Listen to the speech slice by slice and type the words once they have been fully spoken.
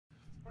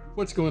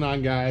What's going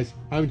on, guys?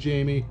 I'm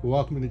Jamie.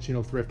 Welcome to the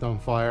channel Thrift on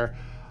Fire.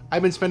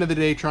 I've been spending the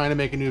day trying to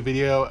make a new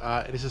video.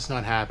 It's just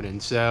not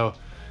happening. So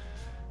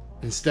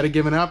instead of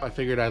giving up, I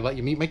figured I'd let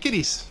you meet my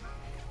kitties.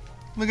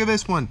 Look at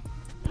this one.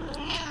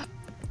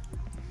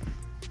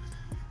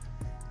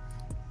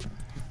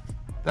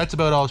 That's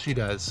about all she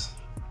does.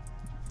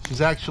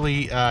 She's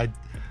actually a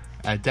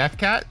deaf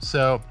cat,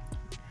 so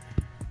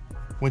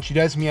when she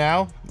does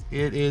meow,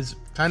 it is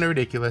kind of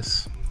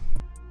ridiculous.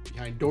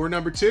 Behind door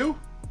number 2.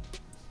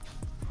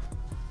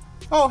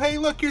 Oh, hey,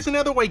 look, here's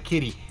another white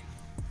kitty.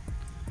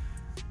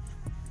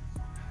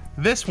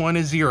 This one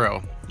is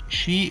Zero.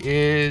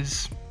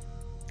 This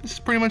is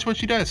pretty much what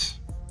she does.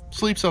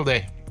 Sleeps all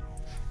day.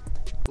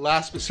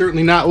 Last but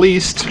certainly not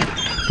least,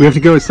 we have to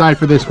go inside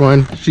for this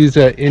one. She's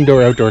an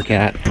indoor-outdoor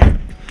cat.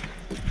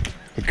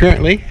 But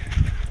currently,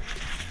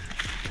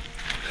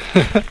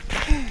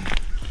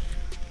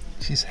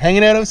 she's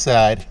hanging out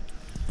outside.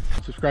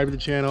 Subscribe to the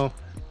channel.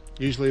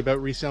 Usually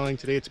about reselling.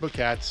 Today it's about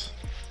cats.